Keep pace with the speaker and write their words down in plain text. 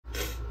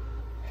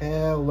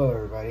Hello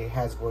everybody,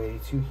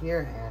 Hasboy82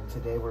 here, and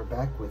today we're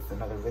back with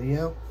another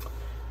video.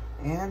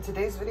 And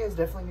today's video is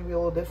definitely going to be a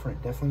little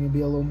different, definitely going to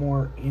be a little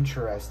more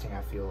interesting,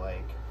 I feel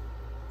like.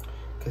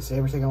 Because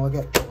today we're taking a look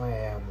at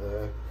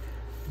the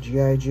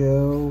G.I.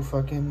 Joe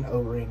fucking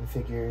O-ring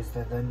figures,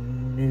 the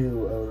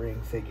new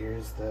O-ring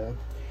figures, the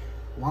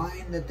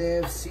line that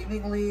they've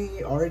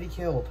seemingly already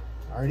killed,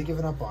 already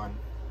given up on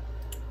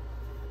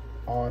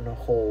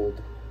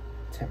hold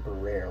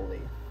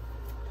temporarily.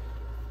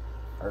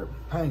 Or,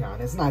 hang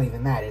on, it's not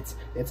even that, it's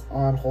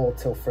on hold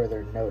till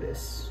further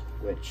notice,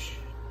 which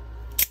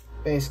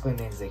basically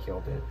means they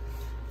killed it.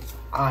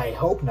 I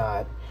hope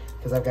not,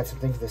 because I've got some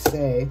things to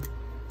say.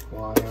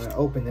 Well, I'm going to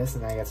open this,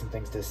 and I got some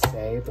things to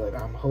say, but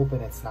I'm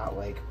hoping it's not,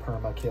 like,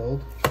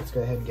 perma-killed. Let's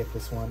go ahead and get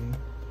this one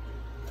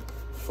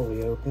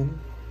fully open.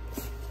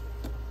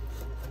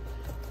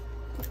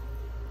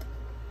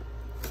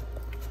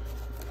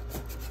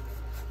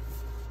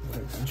 What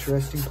an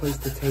interesting place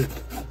to tape.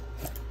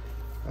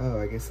 Oh,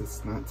 I guess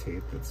it's not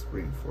tape, it's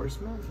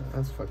reinforcement?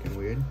 That's fucking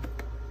weird.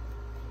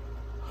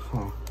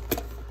 Huh.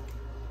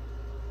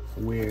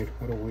 Weird.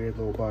 What a weird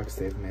little box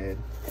they've made.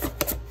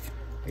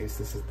 I guess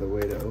this is the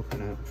way to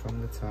open it from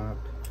the top.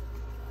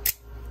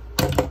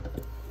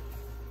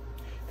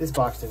 This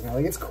box doesn't,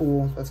 like, it's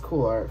cool. That's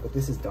cool art, but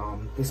this is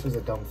dumb. This was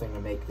a dumb thing to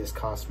make this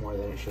cost more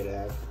than it should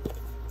have.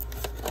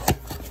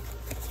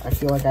 I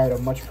feel like I would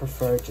have much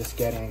preferred just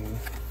getting...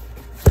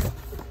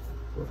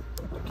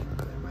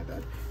 my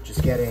bad.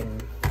 Just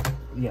getting...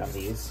 you know,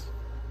 these.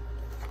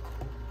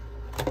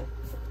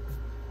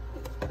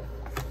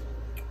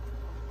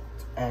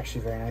 It's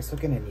actually very nice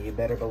looking, and you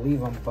better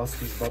believe I'm bust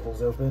these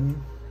bubbles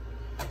open.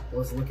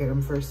 Let's look at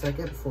them for a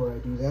second before I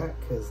do that,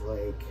 because,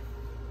 like,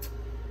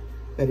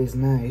 that is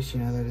nice, you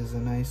know, that is a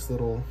nice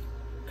little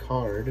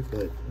card,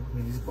 but, I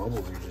mean, these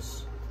bubbles are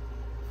just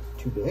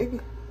too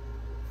big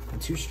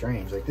and too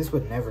strange. Like, this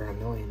would never in a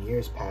million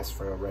years pass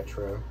for a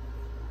retro.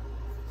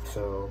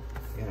 So,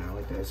 you know,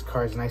 like, this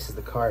card, as nice as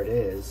the card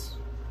is,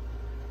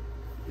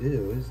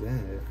 ew, what is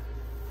that?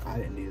 I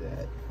didn't do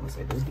that. Unless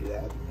I did do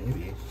that,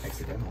 maybe.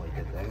 Accidentally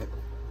did that.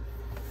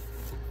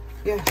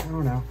 Yeah, I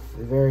don't know.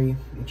 They're very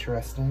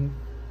interesting.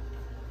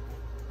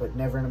 But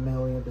never in a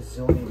million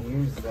bazillion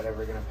years is that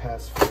ever gonna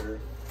pass for...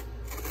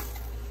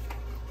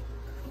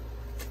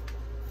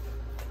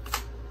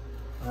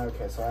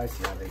 Okay, so I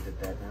see how they did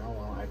that now.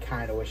 Well, I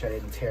kinda wish I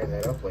didn't tear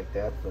that up like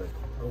that, but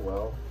oh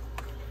well.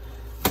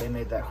 They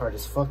made that hard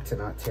as fuck to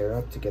not tear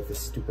up to get this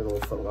stupid little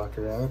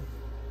footlocker out.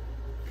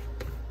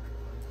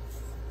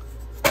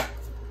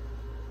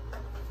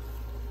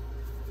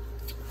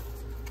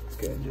 Let's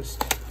go ahead and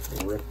just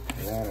rip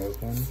that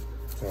open.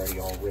 It's already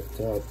all ripped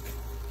up.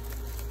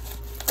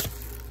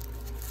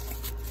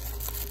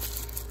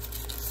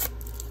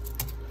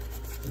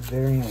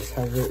 Very nice.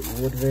 Have it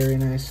wood, very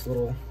nice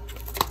little.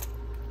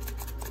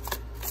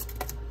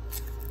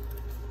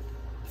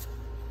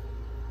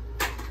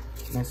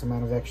 Nice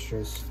amount of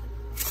extras.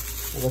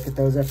 We'll look at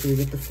those after we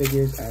get the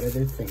figures out of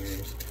their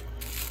fingers.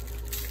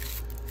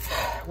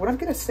 What I'm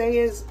gonna say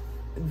is,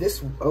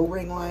 this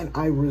O-ring line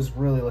I was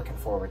really looking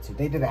forward to.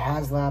 They did a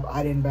HasLab.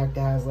 I didn't back to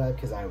HasLab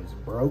because I was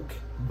broke,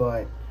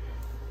 but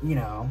you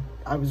know,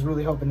 I was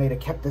really hoping they'd have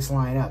kept this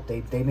line up.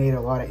 They made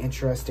a lot of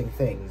interesting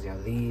things. You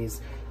know,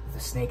 these, the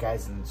Snake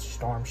Eyes and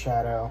Storm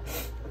Shadow,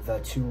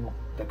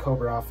 the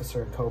Cobra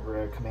Officer and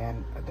Cobra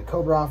Command, the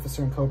Cobra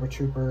Officer and Cobra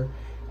Trooper,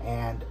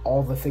 and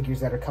all the figures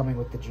that are coming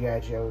with the G.I.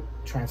 Joe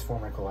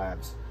Transformer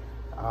collabs.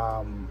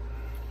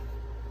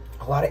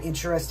 A lot of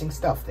interesting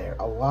stuff there.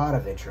 A lot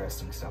of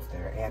interesting stuff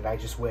there. And I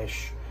just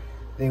wish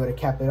they would have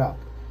kept it up.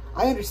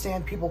 I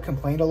understand people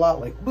complained a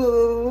lot, like, blah,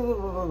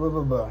 blah, blah,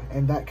 blah, blah,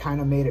 and that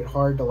kind of made it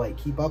hard to, like,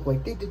 keep up.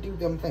 Like, they did do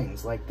dumb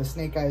things. Like, the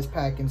Snake Eyes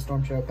pack and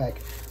Storm Shadow pack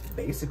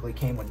basically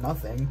came with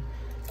nothing.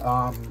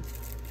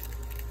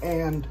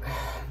 And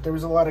there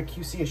was a lot of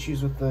QC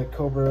issues with the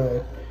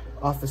Cobra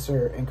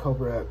Officer and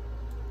Cobra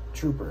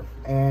Trooper.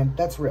 And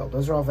that's real.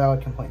 Those are all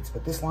valid complaints.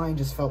 But this line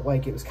just felt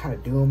like it was kind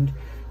of doomed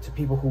to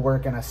people who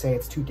weren't going to say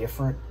it's too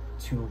different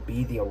to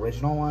be the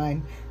original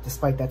line,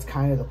 despite that's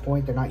kind of the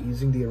point. They're not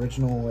using the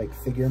original, like,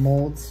 figure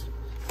molds.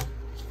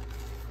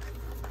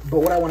 But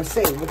what I want to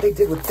say, what they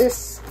did with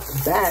this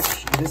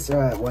batch, this,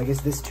 well, I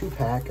guess this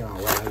 2-pack, oh,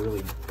 wow, I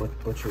really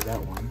butchered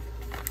that one.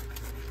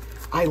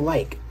 I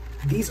like.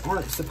 These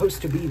aren't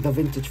supposed to be the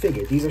vintage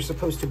figure. These are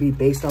supposed to be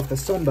based off the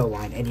Sunbow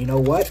line. And you know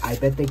what? I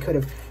bet they could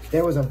have...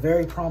 There was a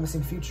very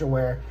promising future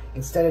where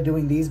instead of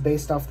doing these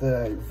based off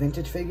the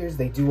vintage figures,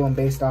 they do them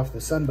based off the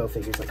Sunbow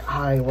figures. Like,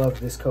 I love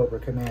this Cobra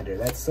Commander.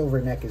 That silver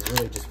neck is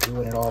really just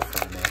doing it all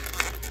for me.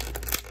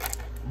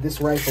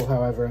 This rifle,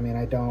 however, I mean,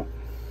 I don't...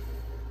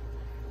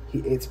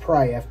 It's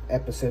probably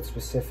episode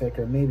specific,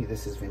 or maybe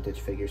this is vintage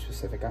figure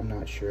specific. I'm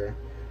not sure.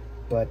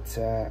 But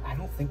I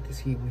don't think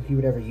he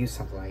would ever use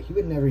something like... He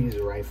would never use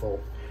a rifle.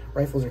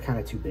 Rifles are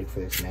kind of too big for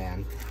this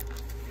man.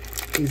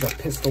 He's a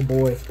pistol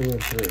boy through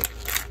and through.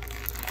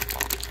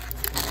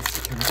 Let's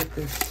see, can I get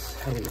this?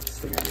 How do we get this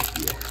thing out of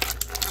here?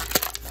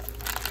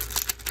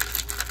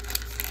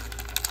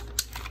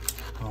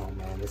 Oh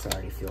man, this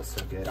already feels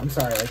so good. I'm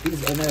sorry, like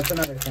these, and that's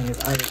another thing is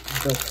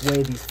the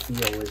way these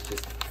feel is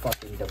just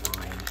fucking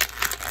divine.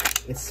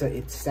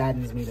 It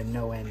saddens me to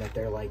no end that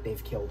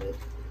they've killed it.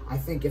 I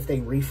think if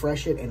they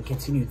refresh it and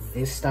continue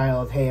this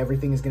style of, hey,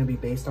 everything is going to be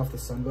based off the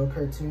Sunbow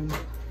cartoon,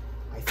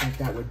 I think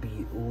that would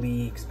be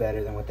leagues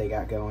better than what they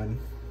got going.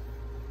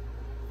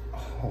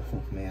 Oh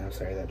man, I'm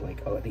sorry that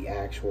the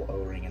actual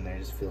O-ring in there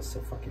just feels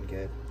so fucking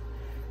good.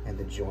 And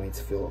the joints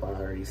feel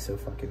already so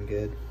fucking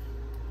good.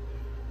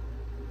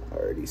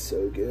 Already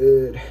so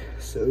good.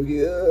 So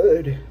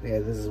good. Yeah,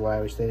 this is why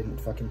I wish they didn't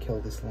fucking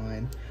kill this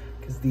line.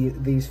 Because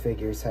these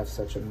figures have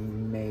such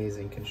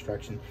amazing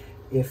construction.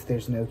 If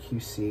there's no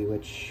QC,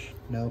 which,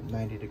 nope,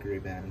 90-degree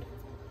bend.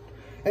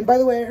 And by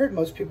the way, I heard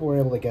most people were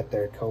able to get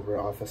their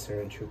Cobra officer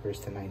and troopers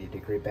to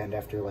 90-degree bend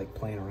after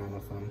playing around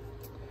with them.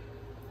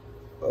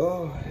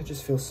 Oh, it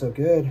just feels so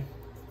good.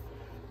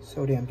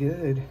 So damn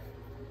good.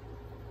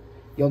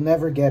 You'll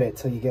never get it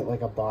till you get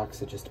a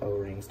box of just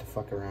O-rings to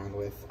fuck around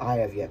with. I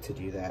have yet to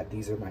do that.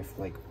 These are my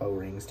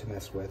O-rings to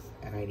mess with,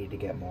 and I need to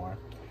get more.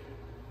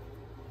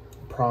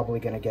 Probably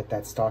gonna get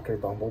that Stalker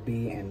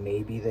Bumblebee and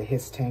maybe the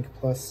Hiss Tank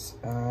plus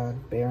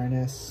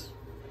Baroness.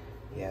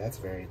 Yeah,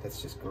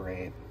 that's just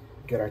great.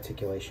 Good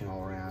articulation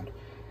all around.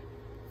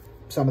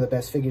 Some of the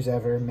best figures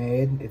ever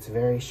made. It's a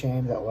very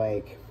shame that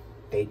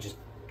they just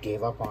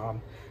gave up on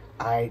them.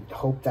 I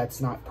hope that's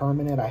not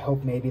permanent. I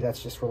hope maybe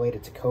that's just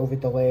related to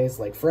COVID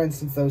delays. For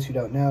instance, those who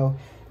don't know,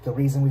 the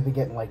reason we've been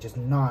getting just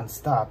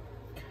non-stop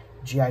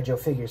G.I. Joe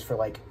figures for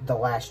the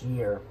last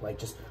year,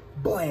 just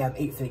blam,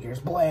 8 figures,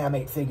 blam,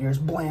 8 figures,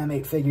 blam,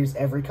 8 figures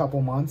every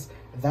couple months.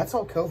 That's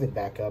all COVID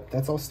backup.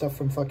 That's all stuff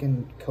from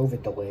fucking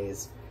COVID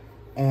delays.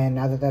 And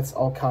now that that's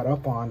all caught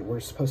up on,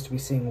 we're supposed to be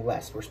seeing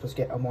less. We're supposed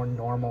to get a more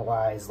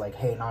normalized,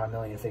 hey, not 1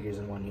 million figures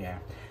in 1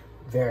 year.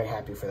 Very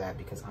happy for that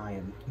because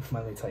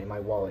let me tell you, my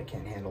wallet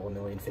can't handle 1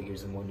 million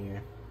figures in 1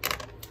 year.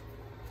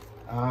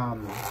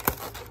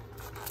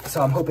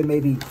 So I'm hoping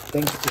maybe,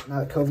 thanks to, now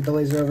that COVID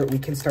delays are over, we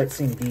can start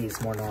seeing these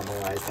more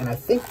normalized. And I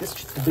think this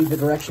should be the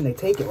direction they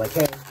take it.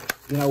 Hey,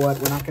 you know what?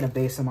 We're not going to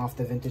base them off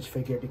the vintage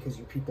figure because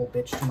you people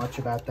bitch too much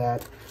about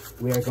that.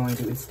 We are going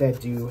to instead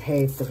do,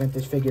 hey, it's the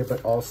vintage figure,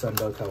 but all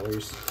Sunbow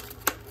colors.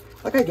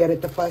 I get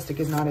it. The plastic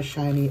is not as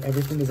shiny.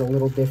 Everything is a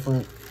little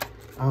different.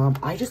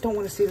 I just don't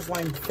want to see this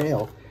line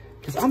fail.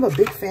 Because I'm a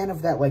big fan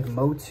of that,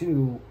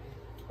 Mo2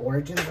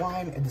 Origins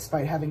line, and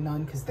despite having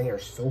none, because they are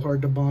so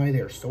hard to buy, they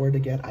are so hard to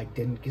get, I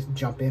didn't just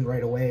jump in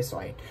right away, so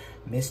I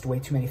missed way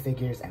too many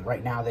figures, and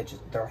right now,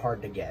 they're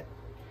hard to get.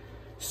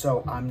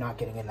 So I'm not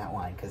getting in that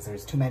line, because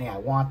there's too many I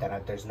want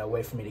that there's no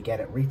way for me to get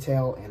at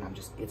retail, and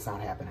it's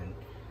not happening.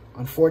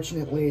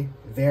 Unfortunately,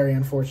 very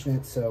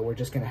unfortunate, so we're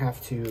just going to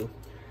have to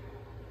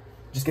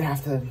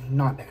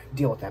not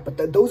deal with that.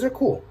 But those are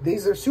cool.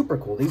 These are super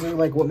cool. These are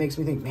what makes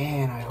me think,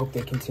 man, I hope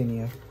they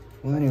continue.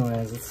 Well,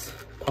 anyways, let's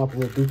pop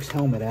little Duke's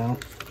helmet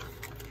out.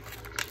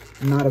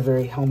 Not a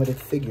very helmeted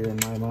figure in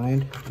my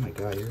mind. Oh my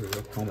god, your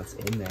helmet's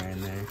in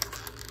there.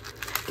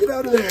 Get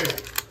out of there!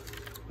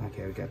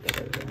 Okay, we got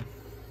that out of there.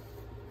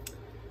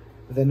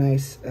 With a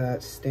nice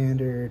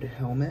standard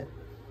helmet.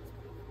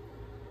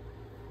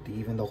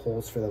 Even the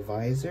holes for the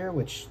visor,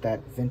 which that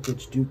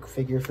vintage Duke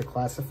figure for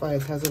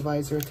Classifieds has a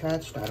visor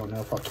attached. I don't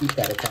know if I'll keep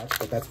that attached,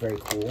 but that's very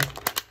cool.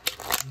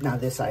 Now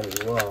this I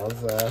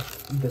love,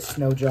 the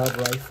Snow Job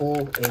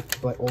rifle,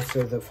 but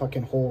also the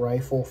fucking whole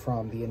rifle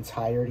from the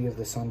entirety of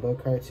the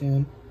Sunbow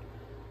cartoon.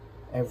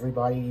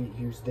 Everybody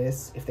used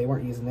this. If they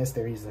weren't using this,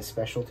 they were using a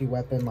specialty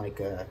weapon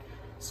like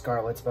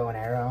Scarlet's bow and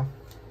arrow.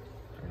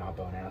 Or not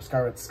bow and arrow,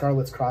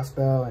 Scarlet's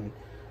crossbow, and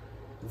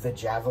the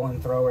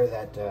javelin thrower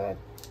that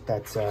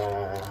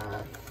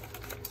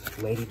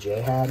Lady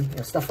J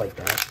had, stuff like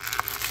that.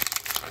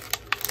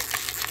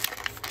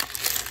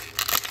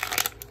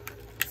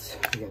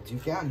 We got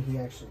Duke out, and he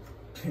actually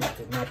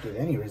did not give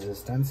any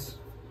resistance.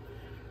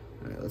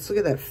 Alright, let's look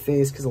at that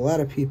face, because a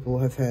lot of people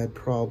have had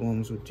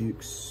problems with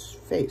Duke's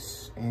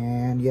face.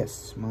 And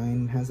yes,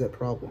 mine has that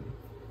problem.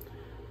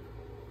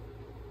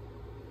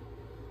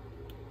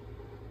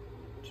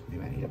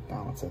 Maybe I need to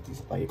balance out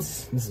these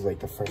lights. This is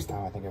the first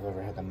time I think I've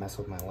ever had to mess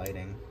with my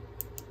lighting.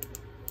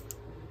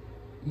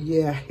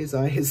 Yeah, these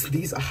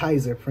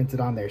eyes are printed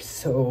on there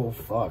so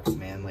fucked,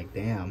 man.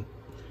 Damn.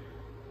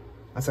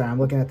 I'm sorry, I'm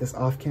looking at this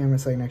off camera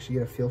so I can actually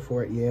get a feel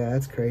for it. Yeah,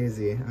 that's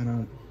crazy.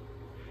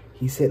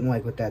 He's hitting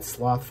with that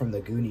sloth from the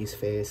Goonies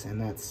face, and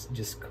that's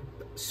just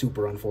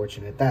super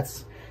unfortunate.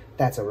 That's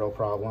a real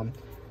problem.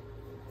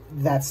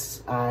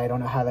 I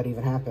don't know how that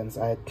even happens.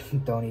 I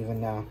don't even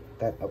know.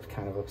 That's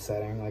kind of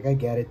upsetting. I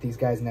get it. These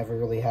guys never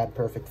really had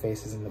perfect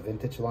faces in the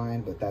vintage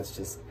line, but that's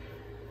just,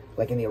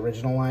 in the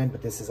original line,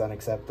 but this is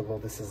unacceptable.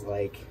 This is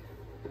like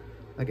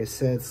I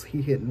said,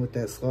 he hitting with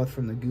that sloth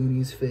from the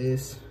Goonies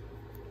face.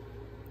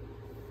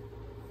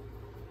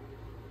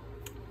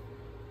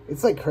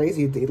 It's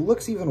crazy. It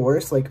looks even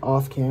worse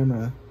off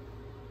camera.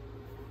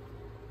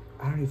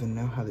 I don't even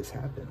know how this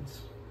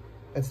happens.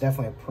 That's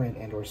definitely a print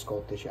and or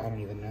sculpt issue. I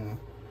don't even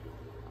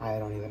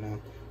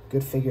know.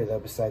 Good figure though.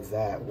 Besides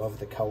that, love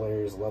the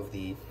colors, love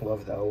the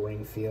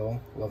O-ring feel,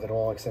 love it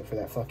all except for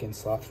that fucking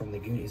sloth from the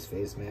Goonies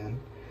face,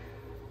 man.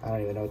 I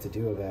don't even know what to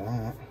do about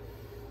that.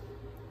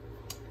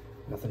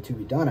 Nothing to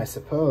be done, I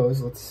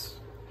suppose.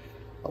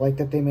 I like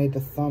that they made the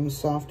thumbs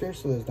softer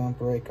so those don't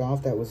break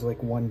off. That was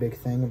like one big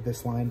thing of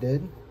this line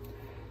did.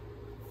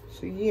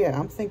 So yeah,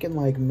 I'm thinking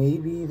like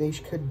maybe they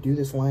could do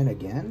this line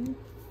again.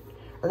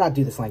 Or not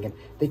do this line again.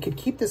 They could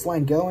keep this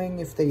line going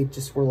if they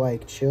just were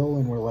like chill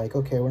and were like,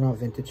 okay, we're not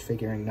vintage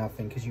figuring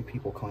nothing because you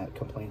people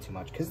complain too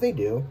much. Because they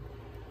do.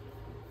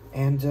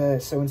 And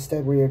so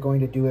instead we are going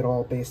to do it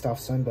all based off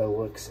Sunbow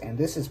looks. And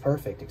this is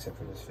perfect except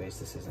for this face.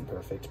 This isn't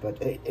perfect.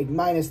 But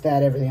minus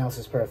that, everything else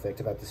is perfect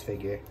about this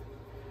figure.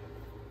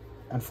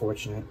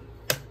 Unfortunate.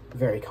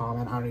 Very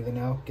common. I don't even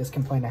know. Just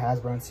complain to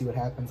Hasbro and see what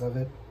happens of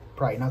it.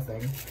 Probably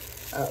nothing.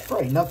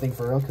 Probably nothing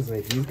for real, because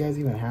like, do you guys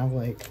even have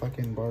like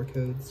fucking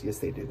barcodes? Yes,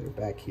 they do. They're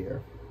back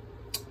here.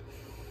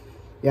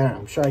 Yeah, I don't know.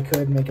 I'm sure I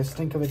could make a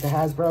stink of it to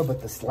Hasbro,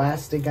 but this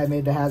last stink I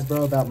made to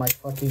Hasbro about my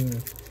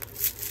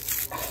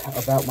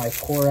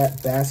poor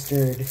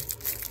bastard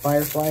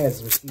Firefly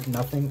has received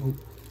nothing. Ooh.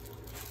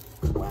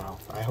 Wow.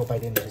 I hope I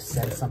didn't just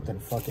send something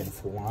fucking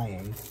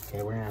flying.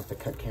 Okay, we're gonna have to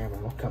cut camera.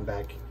 We'll come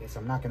back. Okay, so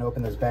I'm not gonna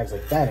open those bags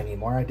like that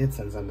anymore. I did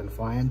send something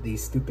flying.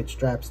 These stupid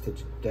straps to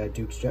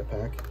Duke's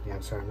jetpack. Yeah,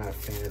 I'm sorry. I'm not a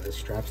fan of the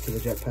straps to the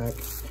jetpack.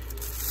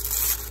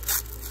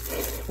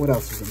 What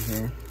else is in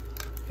here?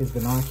 His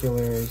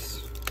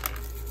binoculars.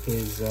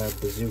 His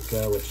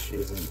bazooka, which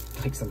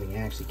isn't like something he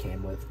actually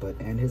came with,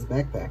 and his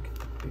backpack.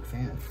 Big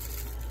fan.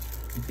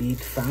 Big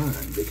fan.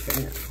 Big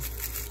fan.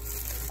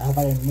 I hope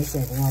I didn't miss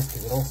anything else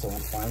because it also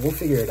went fine. We'll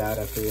figure it out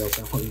after we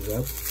open all these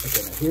up.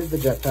 Okay, now here's the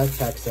jetpack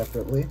packed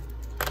separately.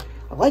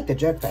 I like the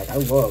jetpack. I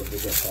love the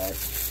jetpack.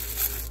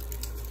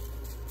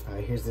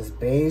 Here's this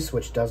base,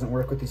 which doesn't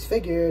work with these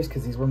figures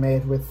because these were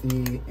made with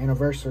the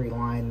anniversary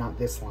line, not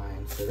this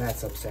line. So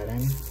that's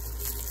upsetting.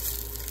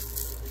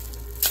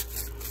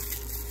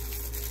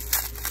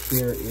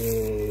 Here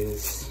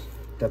is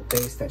the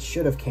base that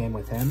should have came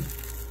with him.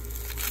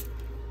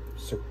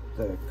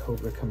 The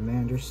Cobra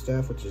Commander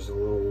stuff, which is a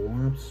little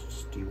warped.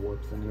 Just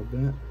de-warp that a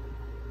bit.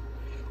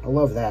 I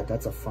love that.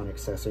 That's a fun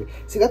accessory.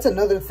 See, that's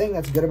another thing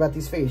that's good about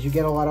these figures. You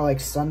get a lot of like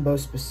Sunbow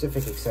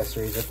specific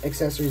accessories,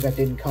 accessories that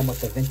didn't come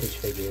with the vintage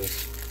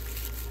figures.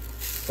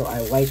 So I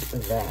like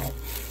that.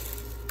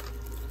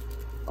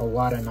 A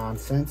lot of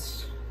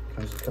nonsense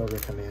comes with Cobra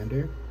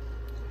Commander.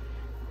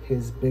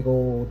 His big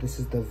old, this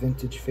is the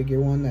vintage figure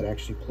one that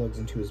actually plugs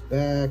into his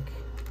back.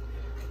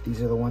 These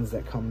are the ones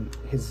that come,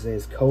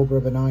 his Cobra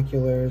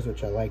binoculars,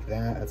 which I like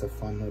that. That's a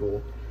fun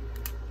little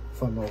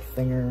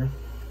thinger.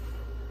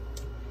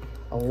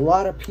 A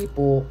lot of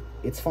people,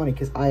 it's funny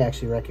because I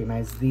actually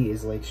recognize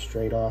these like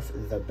straight off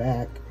the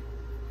back.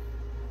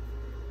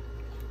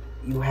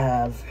 You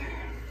have,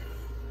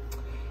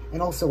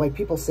 and also like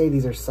people say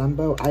these are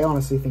Sunbow. I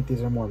honestly think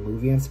these are more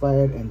movie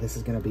inspired, and this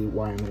is going to be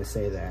why I'm going to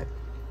say that.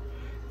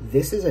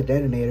 This is a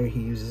detonator he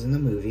uses in the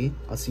movie.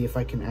 I'll see if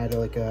I can add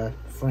like a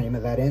frame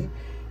of that in.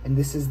 And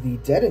this is the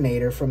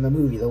detonator from the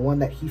movie, the one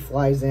that he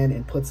flies in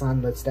and puts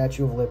on the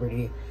Statue of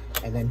Liberty.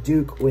 And then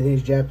Duke, with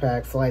his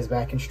jetpack, flies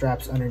back and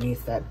straps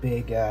underneath that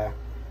big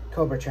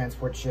Cobra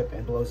transport ship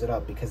and blows it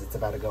up because it's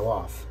about to go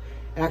off.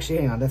 And actually,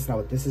 hang on, that's not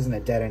what, this isn't a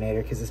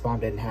detonator because this bomb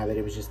didn't have it,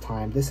 it was just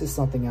timed. This is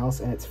something else,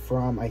 and it's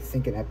from, I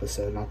think, an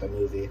episode, not the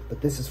movie. But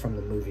this is from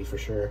the movie for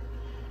sure.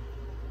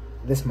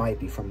 This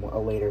might be from a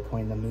later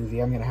point in the movie.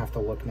 I'm going to have to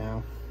look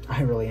now.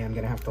 I really am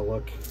going to have to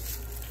look.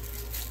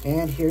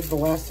 And here's the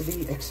last of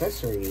the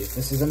accessories.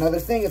 This is another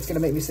thing that's going to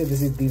make me say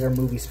these are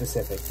movie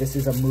specific. This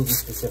is a movie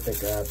specific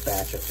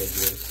batch of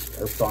figures,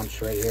 or bunch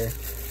right here.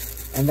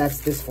 And that's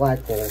this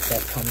flagpole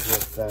that comes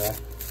with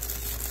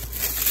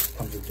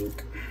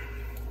Duke,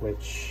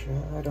 which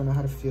I don't know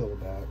how to feel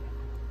about.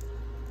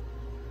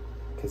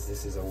 Because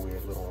this is a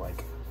weird little,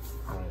 like,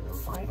 I don't know,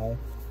 vinyl.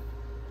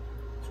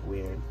 It's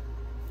weird.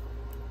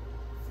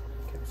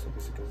 Okay, so I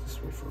guess it goes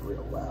this way for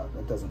real loud.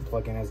 That doesn't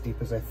plug in as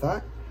deep as I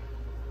thought.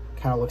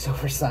 Kind of looks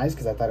oversized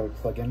because I thought it would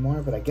plug in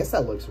more, but I guess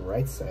that looks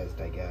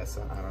right-sized, I guess.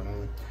 I don't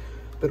know.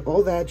 But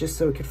all that just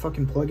so it could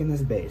fucking plug in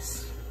this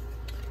base.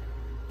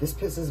 This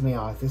pisses me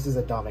off. This is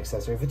a dumb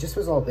accessory. If it just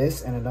was all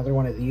this and another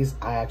one of these,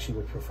 I actually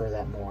would prefer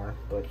that more.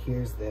 But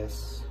here's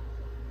this.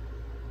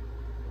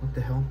 What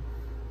the hell?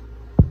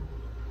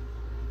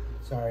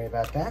 Sorry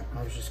about that.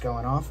 I was just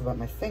going off about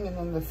my thing, and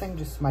then the thing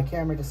just, my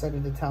camera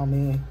decided to tell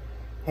me,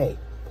 hey,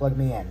 plug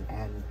me in,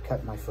 and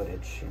cut my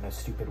footage in a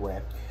stupid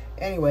way.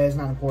 Anyway, it's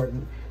not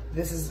important.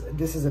 This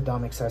is a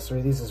dumb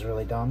accessory. This is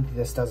really dumb.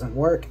 This doesn't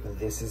work.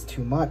 This is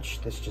too much.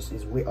 This just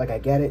is weird. Like, I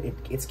get it.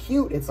 It's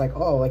cute. It's like,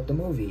 oh, like the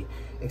movie.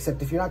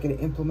 Except if you're not going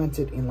to implement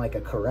it in like a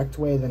correct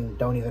way, then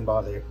don't even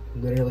bother.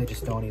 Literally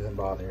just don't even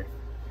bother.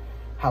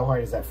 How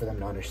hard is that for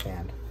them to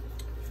understand?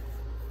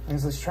 And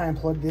so let's try and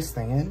plug this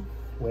thing in,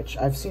 which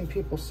I've seen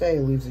people say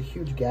leaves a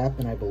huge gap,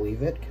 and I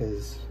believe it,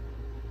 because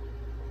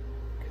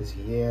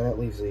yeah, that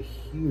leaves a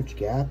huge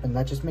gap, and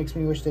that just makes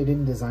me wish they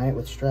didn't design it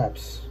with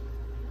straps.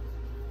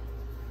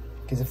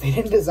 Because if they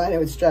didn't design it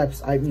with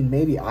straps, I mean,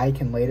 maybe I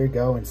can later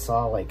go and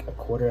saw like a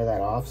quarter of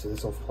that off, so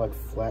this will plug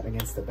flat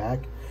against the back.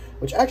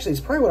 Which actually is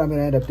probably what I'm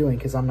going to end up doing,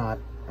 because I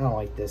don't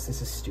like this.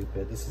 This is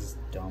stupid. This is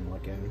dumb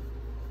looking.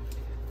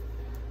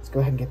 Let's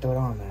go ahead and get that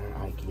on there,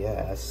 I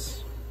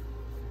guess.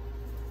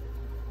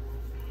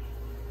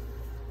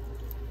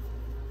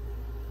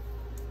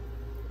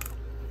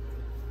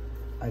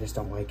 I just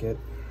don't like it.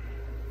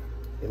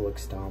 It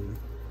looks dumb.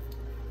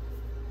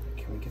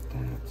 Can we get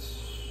that?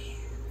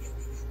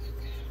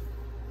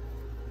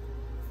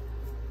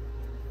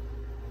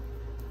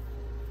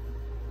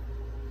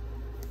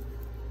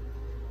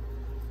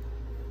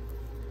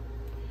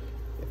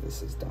 Yeah,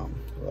 this is dumb.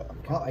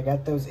 Well, I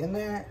got those in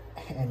there,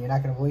 and you're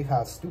not gonna believe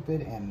how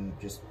stupid and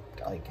just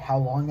like how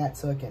long that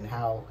took, and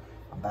how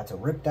I'm about to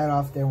rip that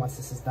off there once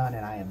this is done,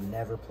 and I am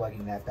never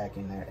plugging that back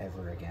in there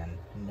ever again.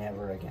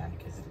 Never again,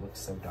 because it looks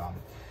so dumb.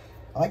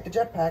 I like the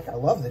jetpack. I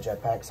love the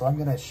jetpack, so I'm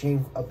going to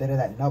shave a bit of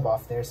that nub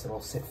off there so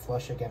it'll sit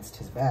flush against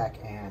his back,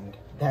 and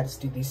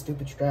these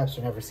stupid straps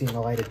are never seeing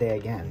the light of day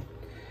again.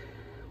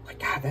 My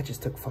God, that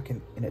just took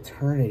fucking an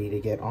eternity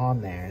to get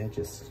on there, and it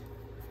just...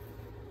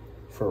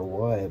 For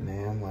what,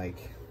 man?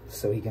 Like,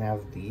 so he can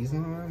have these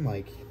on?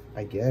 Like,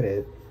 I get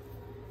it.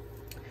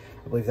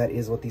 I believe that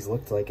is what these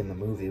looked like in the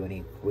movie when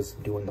he was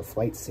doing the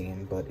flight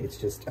scene, but it's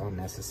just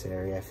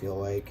unnecessary, I feel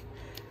like.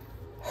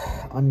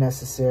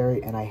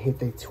 Unnecessary, and I hate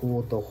they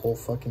tooled the whole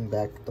fucking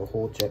back, the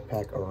whole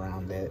jetpack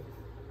around it.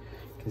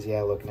 Because,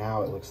 yeah, look,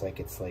 now it looks like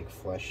it's, like,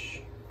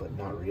 flush, but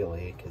not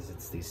really, because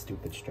it's these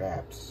stupid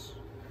straps.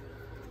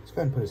 Let's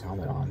go ahead and put his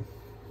helmet on.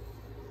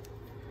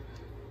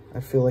 I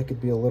feel like it'd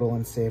be a little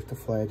unsafe to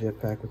fly a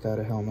jetpack without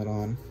a helmet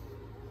on.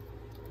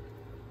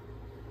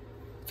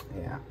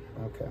 Yeah,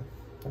 okay.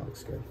 That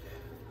looks good.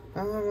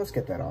 Let's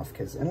get that off,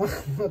 because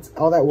let's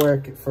all that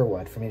work for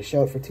what? For me to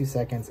show it for 2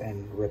 seconds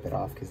and rip it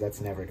off, because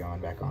that's never going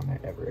back on there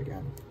ever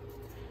again.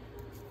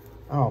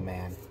 Oh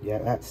man, yeah,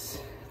 that's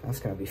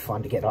gonna be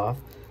fun to get off.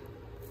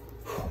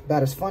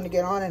 About as fun to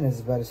get on and is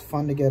about as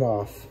fun to get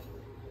off.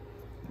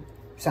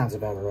 Sounds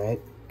about right.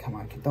 Come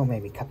on, don't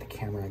make me cut the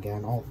camera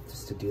again. All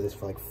just to do this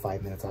for like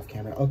 5 minutes off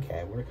camera.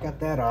 Okay, we got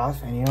that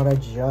off, and you know what I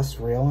just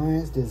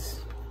realized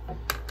is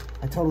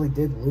I totally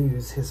did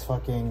lose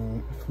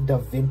the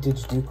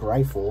vintage Duke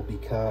rifle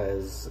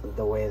because of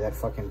the way that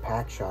fucking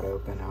pack shot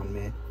open on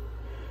me.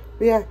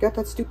 But yeah, got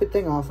that stupid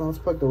thing off, and let's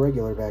plug the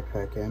regular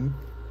backpack in.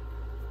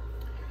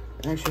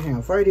 Actually, hang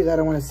on, before I do that,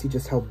 I want to see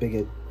just how big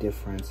a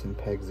difference in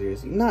pegs there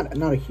is. Not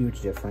a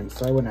huge difference,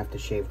 so I wouldn't have to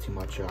shave too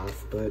much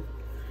off, but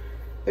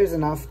there's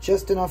enough,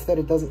 just enough that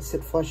it doesn't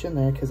sit flush in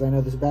there, because I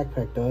know this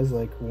backpack does,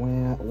 like,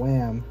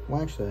 wham.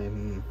 Well, actually,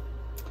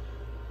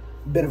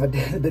 bit of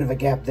a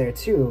gap there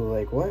too.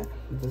 Like, what?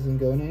 It doesn't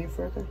go in any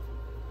further?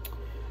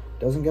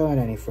 Doesn't go in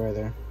any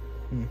further.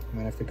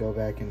 Might have to go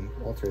back and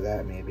alter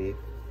that, maybe.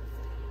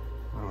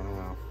 I don't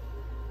know.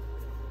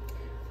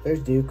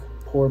 There's Duke.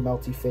 Poor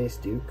melty face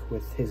Duke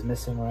with his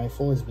missing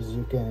rifle, his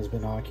bazooka, and his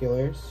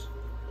binoculars.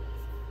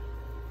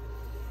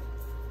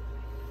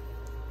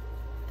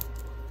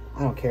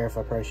 I don't care if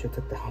I probably should have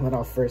took the helmet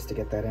off first to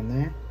get that in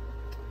there.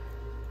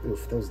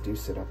 Oof, those do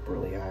sit up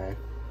really high.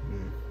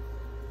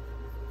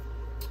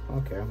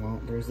 Okay, well,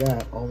 there's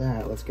that, all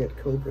that. Let's get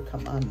Cobra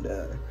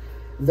Commander.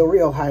 The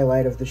real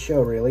highlight of the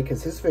show, really,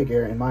 because his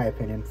figure, in my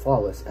opinion,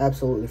 flawless.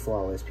 Absolutely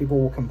flawless. People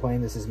will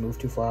complain this is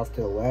moved too far off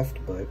to the left,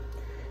 but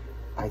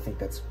I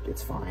think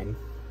it's fine.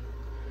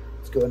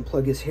 Let's go and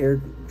plug his hair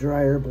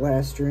dryer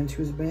blaster into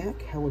his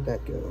back. How would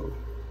that go?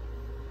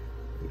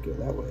 It would go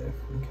that way.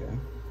 Okay.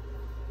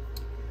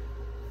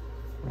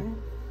 Right?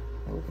 Am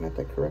I looking at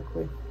that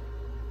correctly?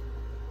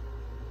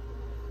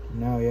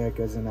 No, yeah, it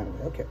goes in that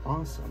way. Okay,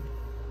 awesome.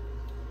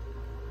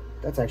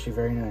 That's actually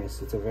very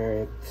nice. It's a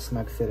very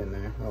snug fit in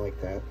there. I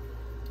like that.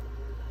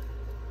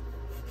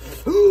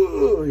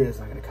 Ooh, it's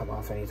not going to come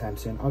off anytime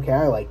soon. Okay,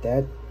 I like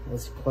that.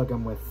 Let's plug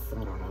them with,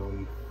 I don't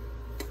know,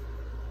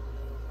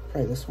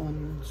 probably this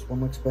one. This one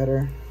looks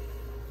better.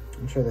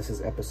 I'm sure this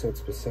is episode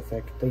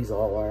specific. These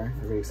all are.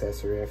 Every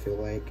accessory, I feel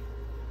like.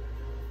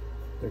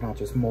 They're not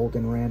just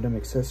molding random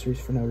accessories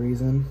for no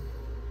reason.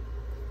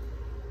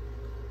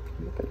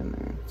 Get that in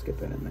there. Let's get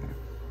that in there.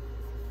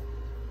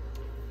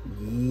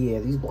 Yeah,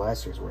 these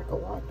blasters work a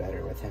lot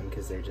better with him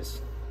because they're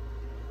just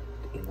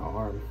in the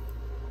arm.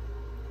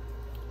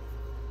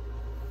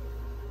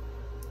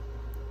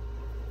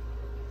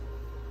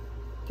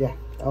 Yeah,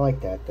 I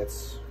like that.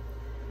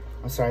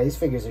 I'm sorry, these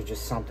figures are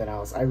just something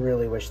else. I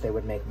really wish they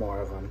would make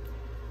more of them.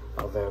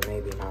 Although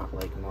maybe not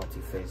like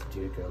multi-faced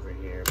Duke over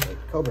here. But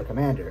Cobra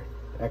Commander,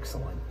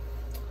 excellent.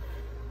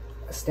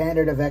 A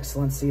standard of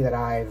excellency that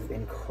I've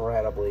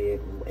incredibly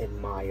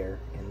admire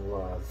and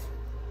love.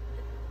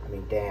 I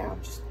mean,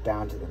 damn, just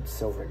down to the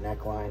silver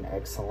neckline,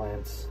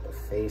 excellent. The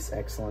face,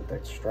 excellent.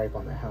 That stripe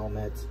on the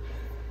helmet.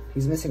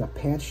 He's missing a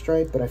pant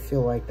stripe, but I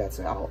feel like that's...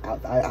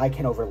 I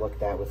can overlook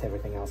that with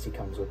everything else he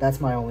comes with. That's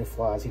my only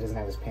flaw, is he doesn't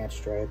have his pant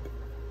stripe.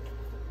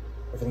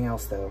 Everything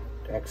else, though,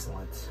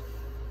 excellent.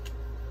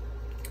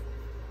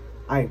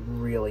 I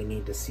really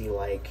need to see,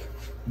 like,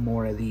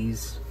 more of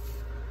these.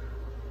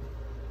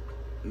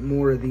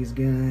 more of these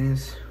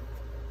guys.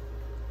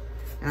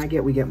 And I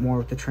get we get more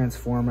with the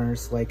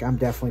Transformers. Like, I'm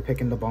definitely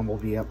picking the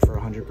Bumblebee up for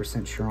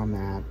 100% sure on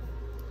that.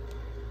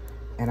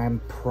 And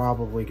I'm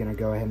probably going to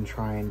go ahead and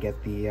try and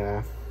get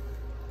the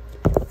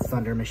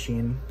Thunder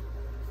Machine.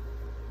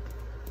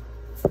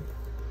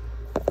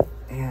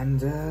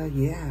 And,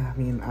 yeah, I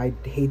mean, I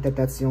hate that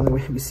that's the only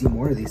way we see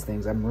more of these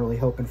things. I'm really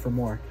hoping for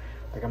more.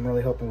 Like, I'm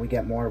really hoping we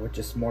get more with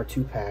just more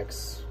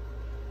 2-packs.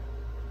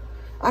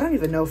 I don't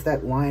even know if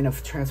that line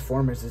of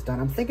Transformers is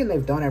done. I'm thinking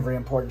they've done every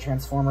important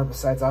Transformer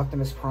besides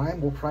Optimus Prime.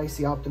 We'll probably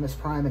see Optimus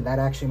Prime, and that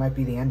actually might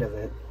be the end of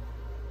it.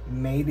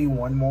 Maybe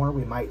one more.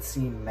 We might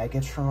see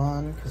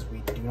Megatron, because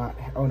we do not...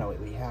 Oh, no,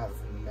 we have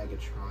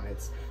Megatron.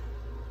 It's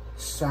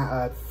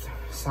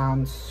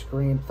Sound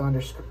Scream,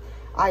 Thunder Scream.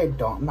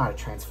 I'm not a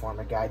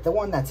Transformer guy. The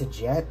one that's a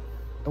jet.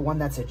 The one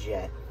that's a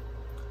jet.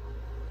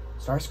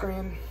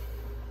 Starscream?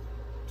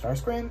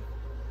 Starscream?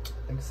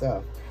 I think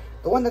so.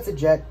 The one that's a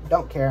jet,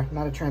 don't care.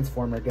 Not a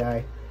Transformer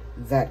guy.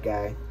 That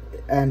guy.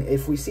 And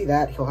if we see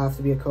that, he'll have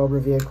to be a Cobra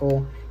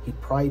vehicle.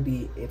 He'd probably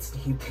be...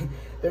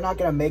 They're not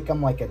going to make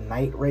him like a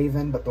Night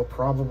Raven, but they'll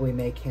probably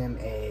make him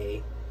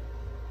a...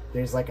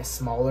 There's like a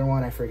smaller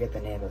one. I forget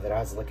the name of it. I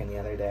was looking the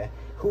other day.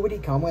 Who would he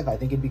come with? I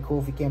think it'd be cool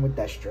if he came with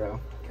Destro,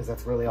 because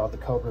that's really all the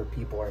Cobra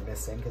people are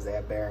missing, because they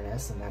have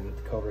Baroness and then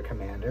the Cobra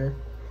Commander.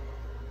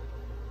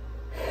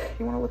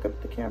 You want to look up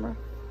at the camera?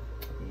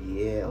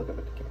 Yeah, look up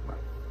at the camera.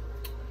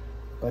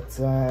 But,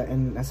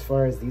 and as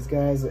far as these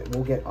guys,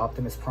 we'll get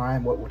Optimus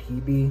Prime. What would he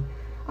be?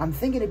 I'm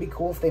thinking it'd be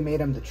cool if they made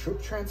him the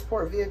troop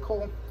transport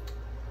vehicle,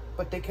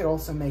 but they could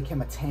also make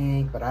him a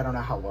tank, but I don't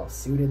know how well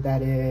suited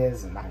that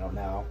is, and I don't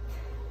know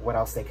what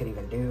else they could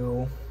even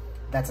do.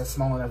 That's a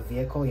small enough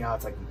vehicle, you know,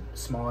 it's like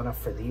small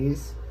enough for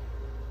these.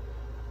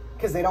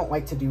 Because they don't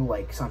like to do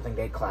like something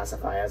they'd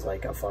classify as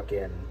like a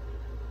fucking,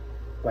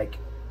 like,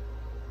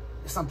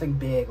 something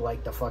big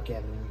like the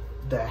fucking,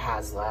 the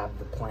HasLab,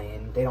 the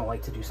plane. They don't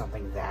like to do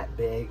something that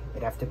big.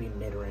 It'd have to be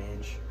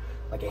mid-range,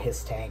 like a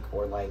Hiss tank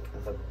or like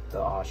the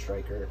Awe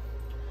Striker.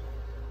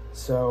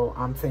 So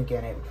I'm thinking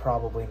it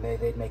probably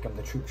they'd make him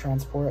the troop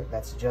transport.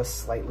 That's just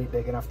slightly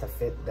big enough to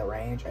fit the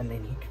range, and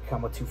then he could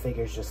come with 2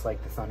 figures just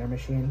like the Thunder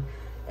Machine.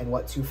 And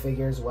what 2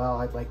 figures? Well,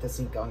 I'd like to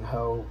see Gung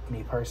Ho,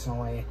 me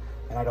personally,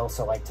 and I'd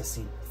also like to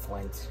see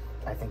Flint.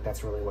 I think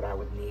that's really what I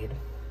would need.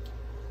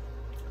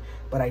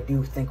 But I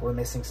do think we're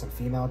missing some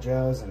female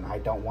Joes, and I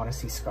don't want to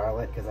see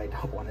Scarlet because I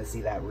don't want to see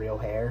that real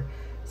hair.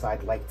 So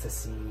I'd like to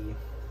see,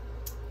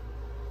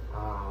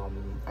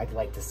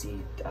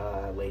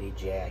 Lady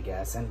J, I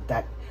guess. And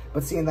that,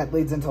 but seeing that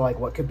leads into like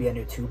what could be a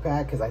new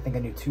 2-pack, because I think a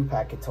new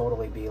 2-pack could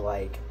totally be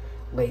like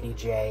Lady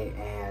J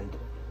and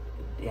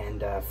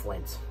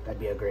Flint. That'd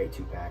be a great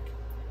 2-pack.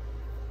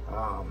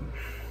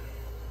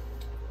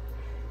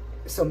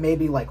 So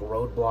maybe like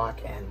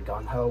Roadblock and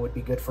Gung Ho would be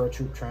good for a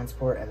troop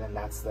transport, and then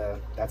that's the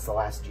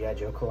last G.I.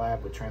 Joe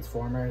collab with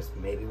Transformers.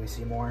 Maybe we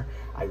see more.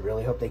 I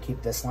really hope they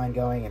keep this line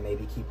going and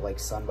maybe keep like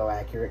Sunbow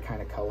accurate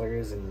kind of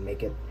colors and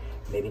make it,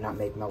 maybe not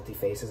make melty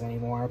faces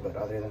anymore, but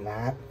other than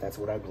that, that's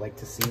what I'd like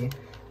to see.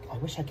 I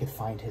wish I could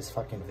find his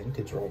fucking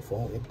vintage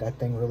rifle. That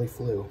thing really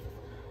flew.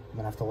 I'm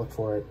gonna have to look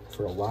for it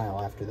for a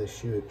while after this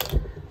shoot.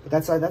 But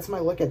that's my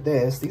look at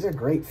this. These are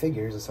great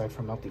figures aside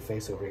from melty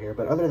face over here,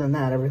 but other than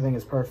that, everything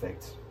is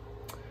perfect.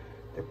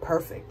 They're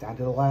perfect down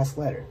to the last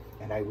letter,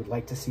 and I would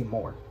like to see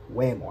more,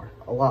 way more,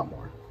 a lot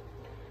more.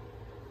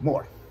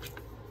 More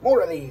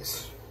of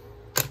these.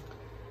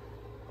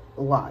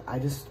 A lot.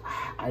 I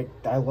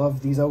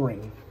love these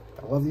O-rings.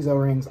 I love these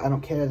O-rings. I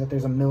don't care that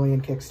there's a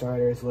million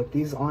Kickstarters. Look,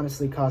 these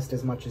honestly cost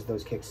as much as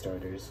those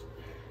Kickstarters.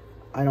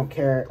 I don't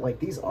care. Like,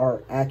 these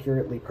are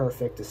accurately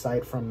perfect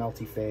aside from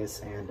melty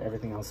face, and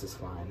everything else is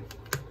fine.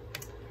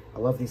 I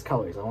love these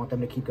colors. I want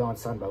them to keep going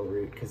Sunbow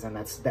route, because then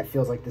that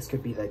feels like this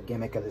could be the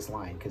gimmick of this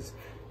line, because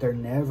they're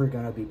never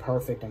going to be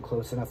perfect and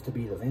close enough to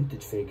be the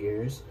vintage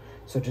figures.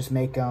 So just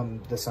make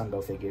them the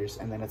Sunbow figures,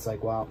 and then it's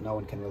like, well, no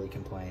one can really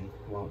complain.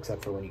 Well,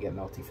 except for when you get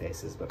melty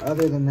faces. But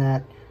other than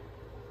that,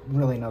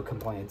 really no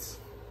complaints.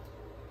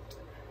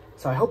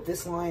 So I hope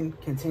this line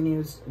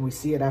continues, and we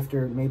see it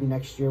after maybe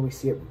next year. We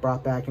see it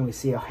brought back, and we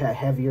see a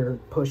heavier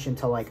push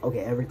into like, okay,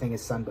 everything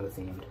is Sunbow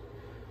themed.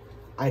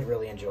 I'd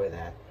really enjoy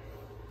that.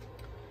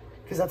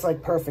 Because that's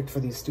like perfect for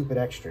these stupid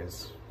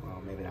extras.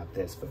 Well, maybe not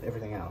this, but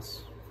everything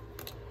else.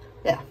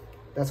 Yeah,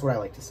 that's what I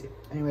like to see.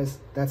 Anyways,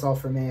 that's all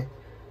for me.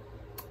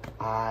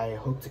 I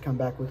hope to come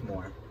back with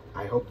more.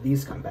 I hope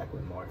these come back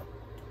with more.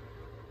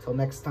 Till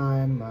next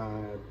time,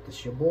 this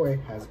is your boy,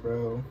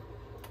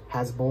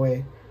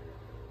 Hasboy82,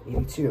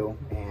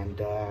 and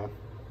I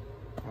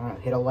don't know,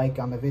 hit a like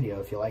on the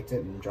video if you liked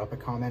it, and drop a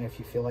comment if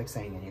you feel like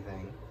saying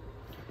anything.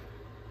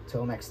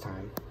 Till next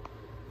time.